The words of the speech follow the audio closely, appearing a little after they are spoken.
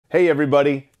Hey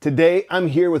everybody, today I'm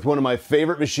here with one of my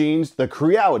favorite machines, the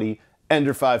Creality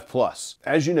Ender 5 Plus.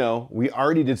 As you know, we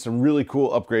already did some really cool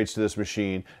upgrades to this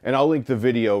machine, and I'll link the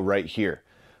video right here.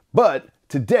 But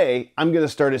today, I'm gonna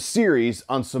start a series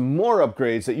on some more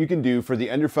upgrades that you can do for the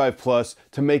Ender 5 Plus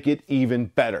to make it even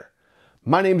better.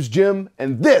 My name's Jim,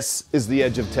 and this is The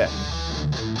Edge of Tech.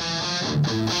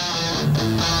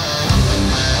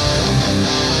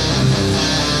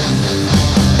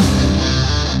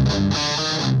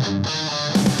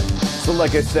 So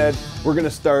like I said, we're gonna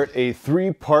start a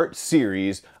 3-part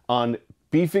series on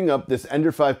beefing up this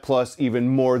Ender 5 Plus even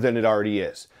more than it already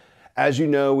is. As you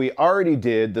know, we already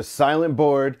did the silent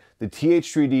board, the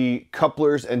TH3D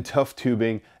couplers and tough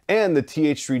tubing, and the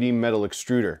TH3D metal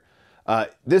extruder.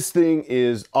 This thing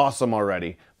is awesome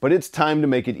already, but it's time to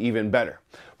make it even better.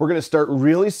 We're gonna start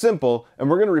really simple, and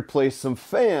we're gonna replace some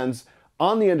fans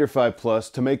on the Ender 5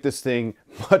 Plus to make this thing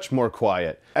much more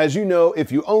quiet. As you know,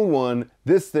 if you own one,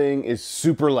 this thing is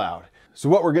super loud. So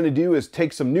what we're gonna do is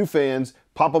take some new fans,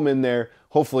 pop them in there,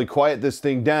 hopefully quiet this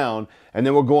thing down, and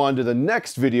then we'll go on to the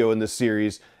next video in this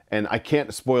series, and I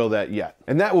can't spoil that yet.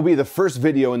 And that will be the first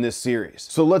video in this series.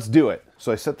 So let's do it.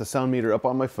 So I set the sound meter up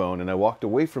on my phone and I walked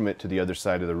away from it to the other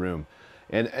side of the room.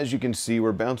 And as you can see,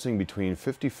 we're bouncing between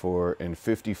 54 and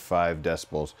 55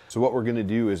 decibels. So what we're gonna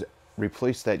do is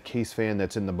replace that case fan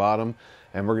that's in the bottom,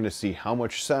 and we're going to see how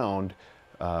much sound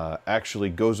actually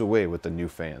goes away with the new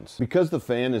fans. Because the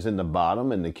fan is in the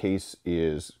bottom and the case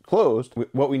is closed,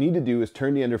 what we need to do is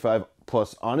turn the Ender 5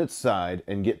 Plus on its side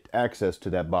and get access to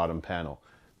that bottom panel.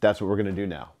 That's what we're going to do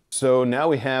now. So now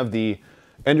we have the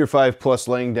Ender 5 Plus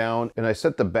laying down, and I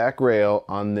set the back rail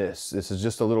on this. This is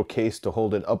just a little case to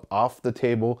hold it up off the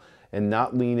table and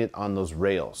not lean it on those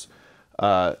rails.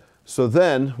 So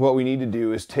then what we need to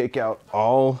do is take out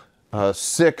all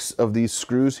 6 of these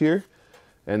screws here,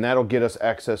 and that'll get us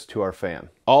access to our fan.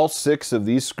 All 6 of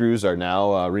these screws are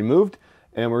now removed,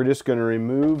 and we're just going to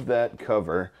remove that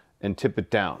cover and tip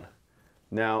it down.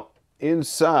 Now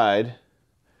inside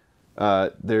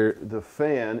the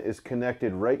fan is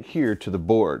connected right here to the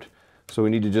board. So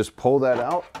we need to just pull that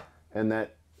out, and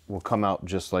that will come out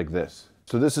just like this.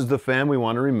 So this is the fan we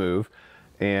want to remove.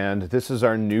 And this is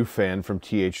our new fan from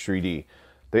TH3D.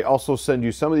 They also send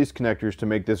you some of these connectors to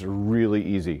make this really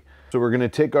easy. So we're gonna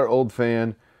take our old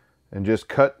fan and just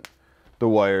cut the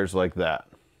wires like that.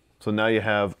 So now you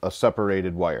have a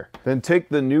separated wire. Then take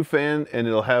the new fan, and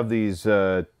it'll have these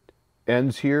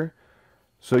ends here.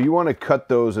 So you wanna cut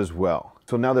those as well.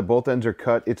 So now that both ends are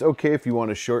cut, it's okay if you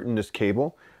wanna shorten this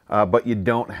cable, but you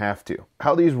don't have to.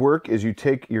 How these work is you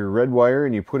take your red wire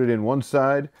and you put it in one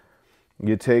side.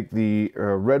 You take the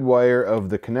red wire of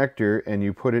the connector and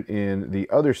you put it in the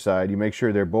other side. You make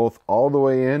sure they're both all the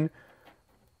way in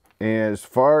as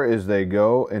far as they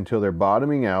go until they're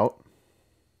bottoming out.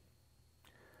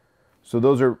 So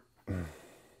these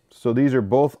are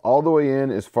both all the way in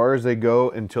as far as they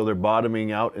go until they're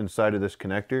bottoming out inside of this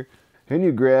connector. Then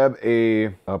you grab a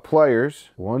pliers.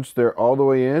 Once they're all the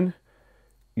way in,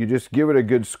 you just give it a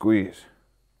good squeeze.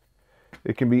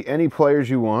 It can be any pliers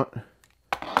you want.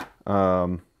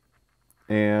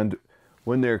 And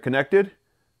when they're connected,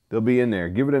 they'll be in there.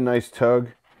 Give it a nice tug.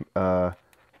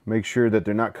 Make sure that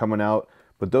they're not coming out,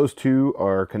 but those two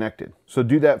are connected. So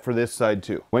do that for this side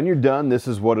too. When you're done, this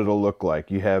is what it'll look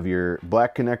like. You have your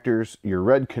black connectors, your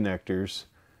red connectors,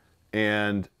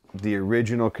 and the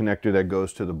original connector that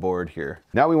goes to the board here.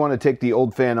 Now we want to take the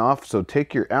old fan off, so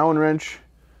take your Allen wrench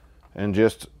and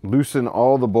just loosen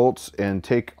all the bolts and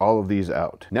take all of these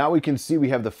out. Now we can see we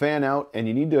have the fan out, and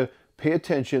you need to pay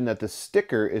attention that the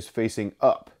sticker is facing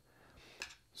up.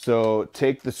 So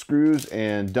take the screws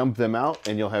and dump them out,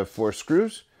 and you'll have 4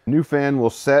 screws. New fan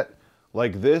will set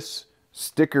like this,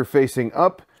 sticker facing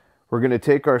up. We're gonna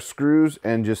take our screws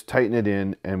and just tighten it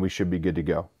in, and we should be good to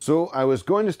go. So I was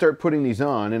going to start putting these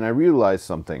on, and I realized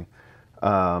something.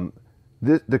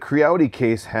 The Creality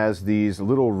case has these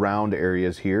little round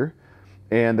areas here,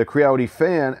 and the Creality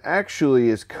fan actually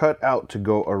is cut out to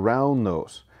go around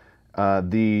those.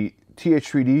 The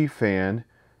TH3D fan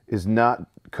is not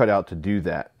cut out to do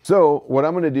that. So what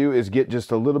I'm going to do is get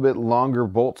just a little bit longer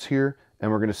bolts here, and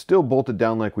we're going to still bolt it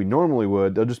down like we normally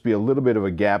would. There'll just be a little bit of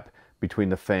a gap between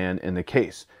the fan and the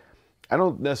case. I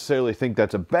don't necessarily think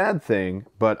that's a bad thing,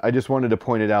 but I just wanted to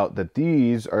point it out that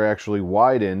these are actually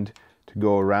widened to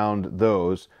go around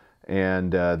those,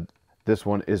 and this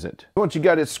one isn't. Once you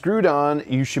got it screwed on,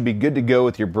 you should be good to go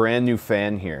with your brand new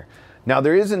fan here. Now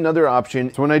there is another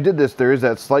option. So when I did this, there is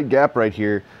that slight gap right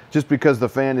here just because the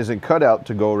fan isn't cut out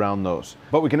to go around those.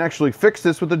 But we can actually fix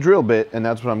this with a drill bit, and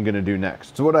that's what I'm gonna do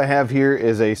next. So what I have here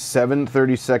is a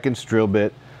 7/32 drill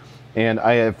bit, and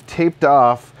I have taped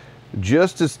off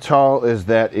just as tall as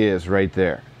that is right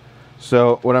there.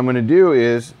 So what I'm going to do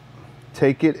is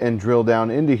take it and drill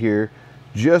down into here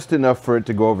just enough for it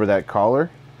to go over that collar,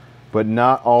 but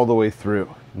not all the way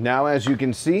through. Now, as you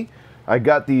can see, I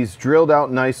got these drilled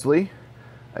out nicely,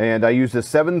 and I used a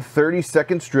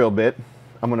 7/32 drill bit.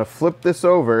 I'm going to flip this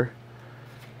over,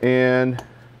 and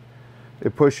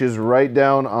it pushes right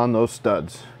down on those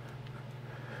studs.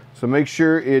 So make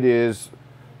sure it is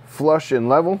flush and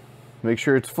level, make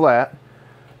sure it's flat,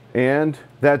 and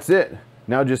that's it.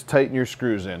 Now just tighten your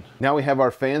screws in. Now we have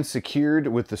our fan secured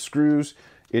with the screws.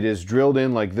 It is drilled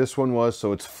in like this one was,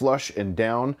 so it's flush and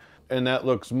down, and that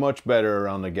looks much better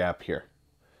around the gap here.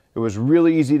 It was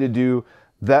really easy to do.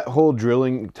 That whole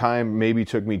drilling time maybe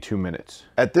took me 2 minutes.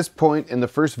 At this point in the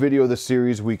first video of the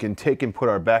series, we can take and put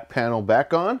our back panel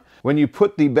back on. When you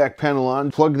put the back panel on,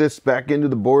 plug this back into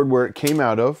the board where it came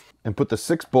out of and put the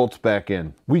 6 bolts back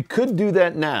in. We could do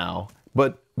that now,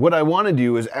 but what I want to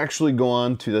do is actually go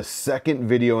on to the second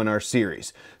video in our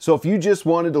series. So if you just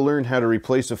wanted to learn how to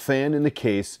replace a fan in the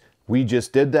case, we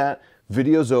just did that.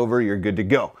 Video's over, you're good to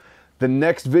go. The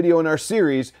next video in our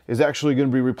series is actually going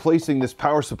to be replacing this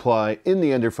power supply in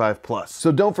the Ender 5 Plus.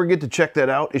 So don't forget to check that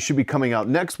out. It should be coming out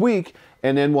next week,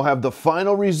 and then we'll have the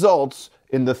final results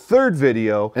in the third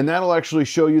video, and that'll actually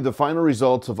show you the final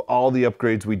results of all the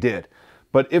upgrades we did.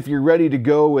 But if you're ready to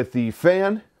go with the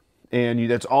fan, and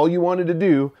that's all you wanted to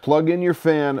do, plug in your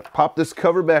fan, pop this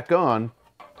cover back on,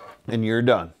 and you're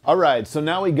done. All right, so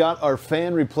now we got our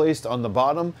fan replaced on the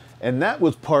bottom, and that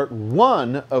was part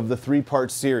 1 of the 3-part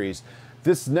series.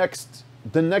 The next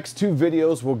 2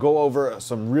 videos will go over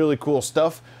some really cool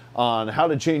stuff on how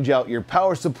to change out your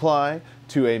power supply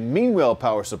to a Meanwell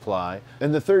power supply,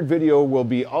 and the third video will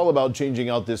be all about changing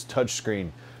out this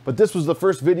touchscreen. But this was the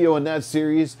first video in that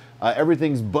series.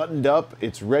 Everything's buttoned up,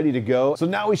 it's ready to go. So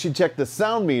now we should check the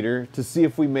sound meter to see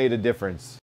if we made a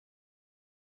difference.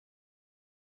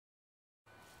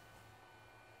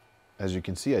 As you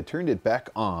can see, I turned it back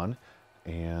on,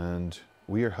 and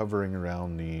we are hovering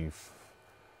around the...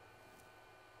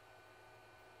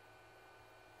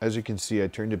 As you can see, I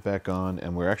turned it back on,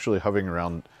 and we're actually hovering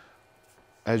around...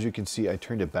 As you can see, I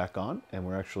turned it back on, and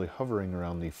we're actually hovering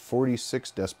around the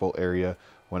 46 decibel area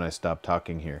when I stop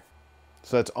talking here.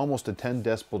 So that's almost a 10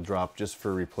 decibel drop just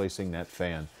for replacing that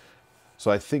fan. So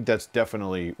I think that's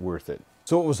definitely worth it.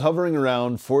 So it was hovering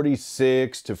around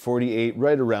 46 to 48,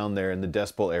 right around there in the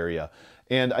decibel area.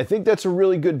 And I think that's a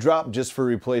really good drop just for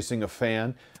replacing a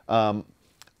fan. I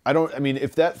mean,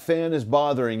 if that fan is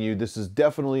bothering you, this is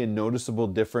definitely a noticeable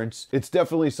difference. It's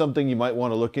definitely something you might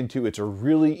want to look into. It's a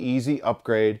really easy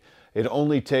upgrade. It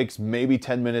only takes maybe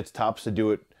 10 minutes tops to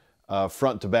do it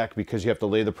front to back, because you have to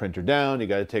lay the printer down, you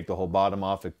got to take the whole bottom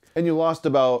off, and you lost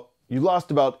about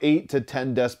 8 to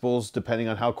 10 decibels depending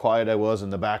on how quiet I was in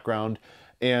the background.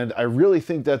 And I really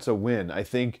think that's a win. I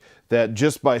think that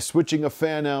just by switching a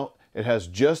fan out, it has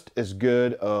just as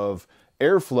good of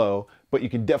airflow, but you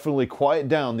can definitely quiet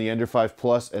down the Ender 5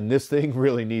 Plus, and this thing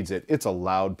really needs it. It's a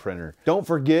loud printer. Don't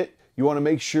forget, you want to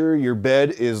make sure your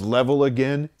bed is level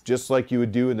again, just like you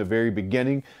would do in the very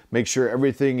beginning. Make sure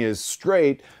everything is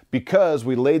straight, because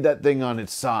we laid that thing on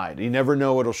its side. You never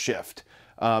know, it'll shift.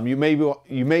 You may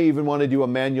even want to do a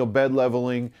manual bed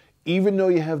leveling, even though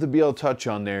you have the BL Touch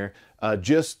on there,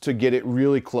 just to get it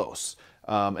really close.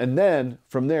 And then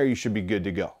from there, you should be good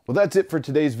to go. Well, that's it for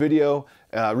today's video.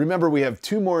 Remember, we have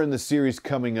 2 more in the series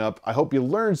coming up. I hope you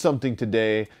learned something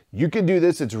today. You can do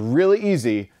this. It's really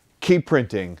easy. Keep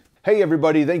printing. Hey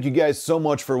everybody, thank you guys so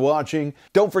much for watching.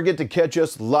 Don't forget to catch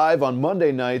us live on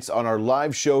Monday nights on our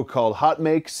live show called Hot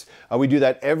Makes. We do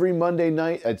that every Monday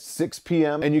night at 6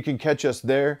 p.m. and you can catch us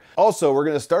there. Also, we're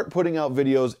going to start putting out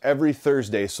videos every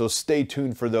Thursday, so stay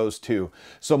tuned for those too.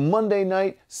 So Monday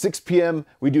night, 6 p.m.,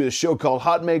 we do the show called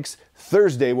Hot Makes.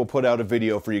 Thursday, we'll put out a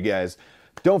video for you guys.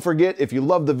 Don't forget, if you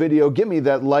love the video, give me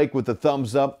that like with the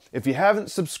thumbs up. If you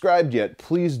haven't subscribed yet,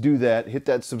 please do that. Hit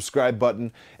that subscribe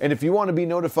button. And if you want to be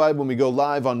notified when we go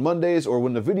live on Mondays or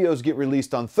when the videos get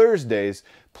released on Thursdays,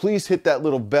 please hit that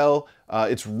little bell.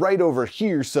 It's right over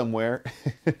here somewhere.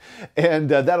 And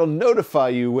that'll notify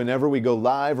you whenever we go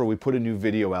live or we put a new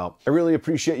video out. I really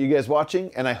appreciate you guys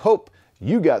watching, and I hope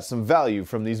you got some value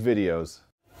from these videos.